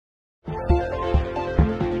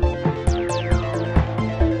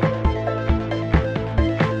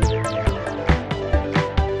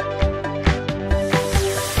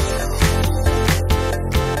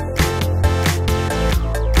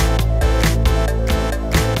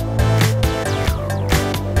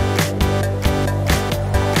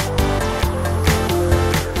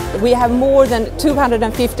We have more than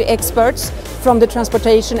 250 experts from the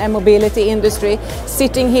transportation and mobility industry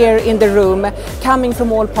sitting here in the room, coming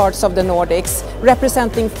from all parts of the Nordics,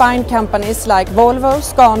 representing fine companies like Volvo,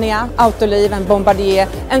 Scania, Autoliv and Bombardier,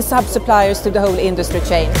 and sub-suppliers to the whole industry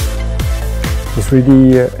chain. The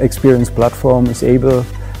 3DEXPERIENCE platform is able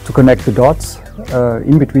to connect the dots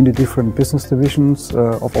in between the different business divisions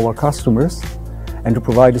of our customers and to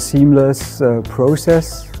provide a seamless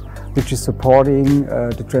process which is supporting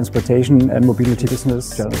the transportation and mobility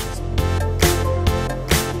business challenges.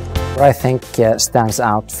 What I think stands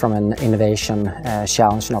out from an innovation,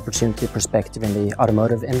 challenge and opportunity perspective in the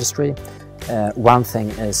automotive industry, one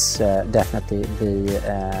thing is definitely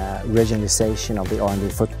the regionalization of the R&D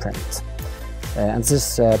footprint. And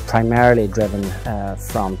this is primarily driven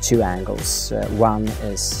from two angles. One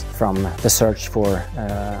is from the search for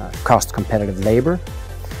cost-competitive labor,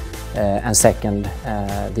 and second,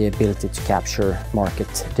 the ability to capture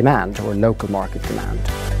market demand or local market demand.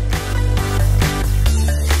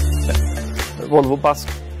 Volvo Bus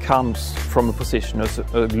comes from a position as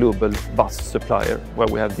a global bus supplier where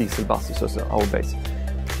we have diesel buses as our base.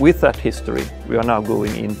 With that history, we are now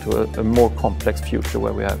going into a more complex future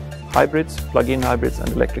where we have hybrids, plug-in hybrids and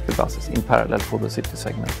electrical buses in parallel for the city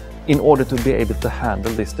segment. In order to be able to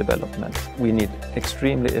handle this development, we need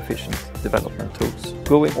extremely efficient development tools.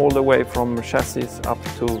 Going all the way from chassis up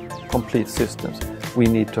to complete systems, we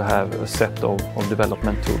need to have a set of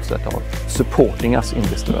development tools that are supporting us in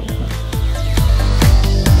this development.